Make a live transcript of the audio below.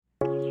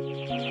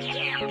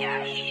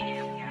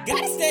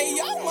Gotta stay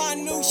on my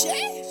new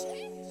shit.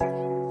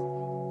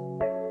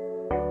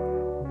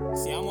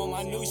 See, I'm on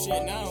my new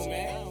shit now,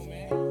 man.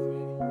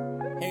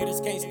 Haters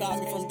can't stop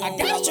me from doing I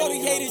gotta show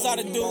these haters how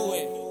to do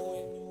it.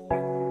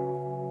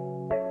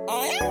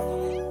 Oh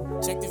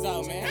yeah? Check this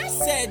out, man. I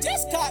said,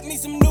 just caught me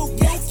some new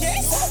kicks.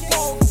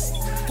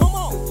 Come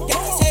on,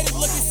 got these haters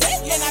looking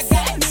sick, and I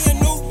got me a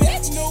new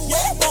bitch.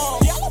 Yellow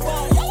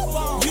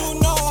bone. You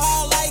know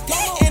how I like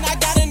it, and I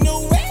got a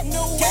new whip.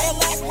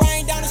 Cadillac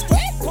rain down the street.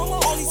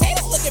 All these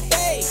haters looking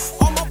fake.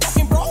 All my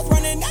fucking bros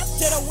running up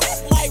to the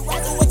whip like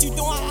Razzel. What you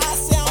doing? I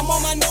say I'm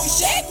on my new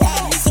shit.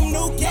 Got me some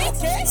new kicks.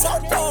 So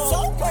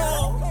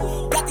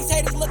cold. Got these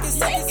haters looking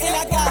sick, and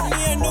I got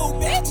me a new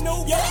bitch.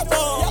 Yellow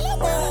bone.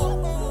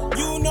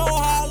 You know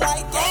how I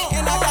like it,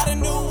 and I got a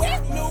new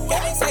whip.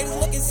 Got these haters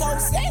looking so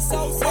sick.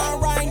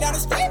 Riding down the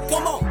street.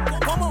 Come on.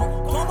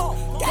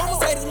 Got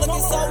these haters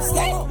looking so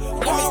sick.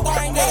 Let me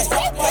start this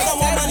up, cause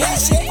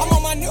I'm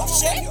on my new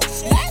shit.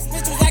 Last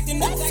bitch was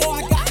acting up, so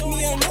I got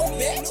me a new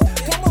bitch.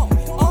 Come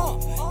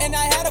on, and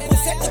I had a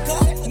Pacific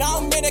cup. Now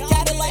I'm in a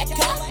Cadillac,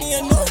 got me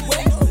a new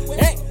whip.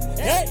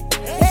 Hey,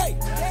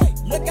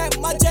 look at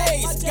my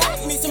J's,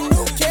 got me some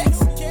new kicks.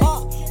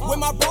 With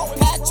my bro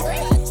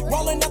Patrick,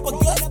 rolling up a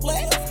good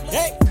split.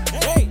 Hey,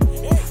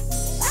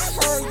 I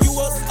heard you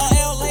was a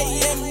LA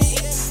in me.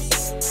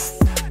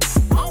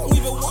 I don't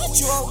even want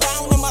you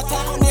around in my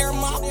town, near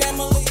my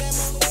family.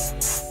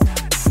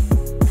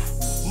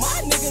 My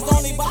niggas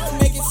only bout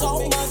making so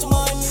much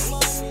money.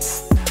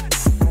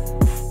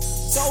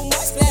 So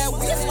much that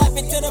we slap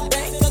it to the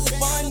bank, cause it's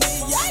funny.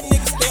 Y'all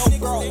niggas still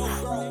broke.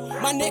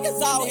 My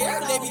niggas out here,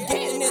 they be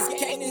getting this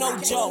cake, no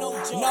joke,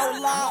 no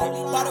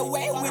lie. By the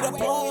way, we the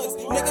plugs.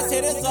 Niggas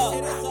hit us up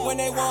when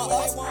they want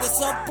us to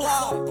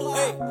supply.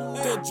 Hey,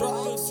 the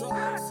drugs.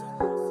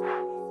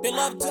 They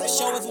love to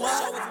show us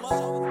love.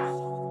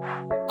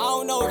 I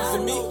don't know if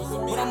it's me,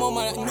 but I'm on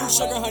my new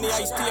sugar honey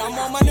iced tea. I'm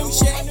on my new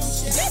shit.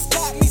 Just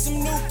got me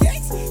some new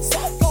kicks, so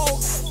cold.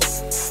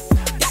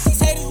 Got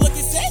these haters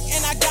looking sick,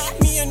 and I got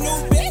me a new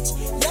bitch.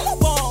 Yellow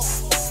bone.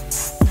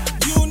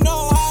 You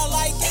know how I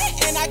like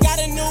it, and I got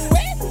a new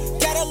whip.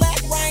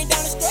 Cadillac rain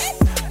down the street.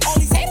 All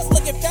these haters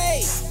looking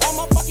fake. All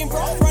my fucking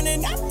bros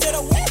running up to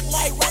the whip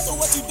like Razzel.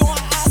 What you doing?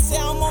 I say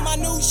I'm on my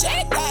new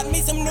shit. Got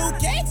me some new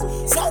kicks,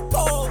 so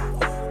cold.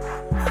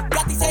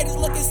 Got these haters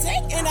looking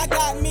sick, and I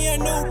got me a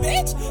new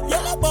bitch.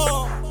 Yellow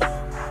bone.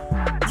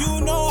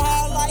 You know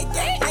how I like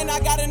it, and I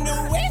got a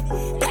new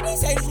whip. Got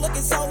these haters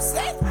looking so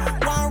sick.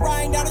 Why I'm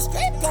riding down the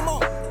street? Come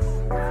on.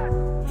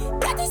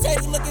 Got these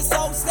haters looking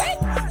so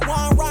sick.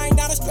 Why I'm riding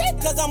down the street?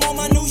 Cause I'm on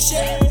my new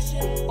shit.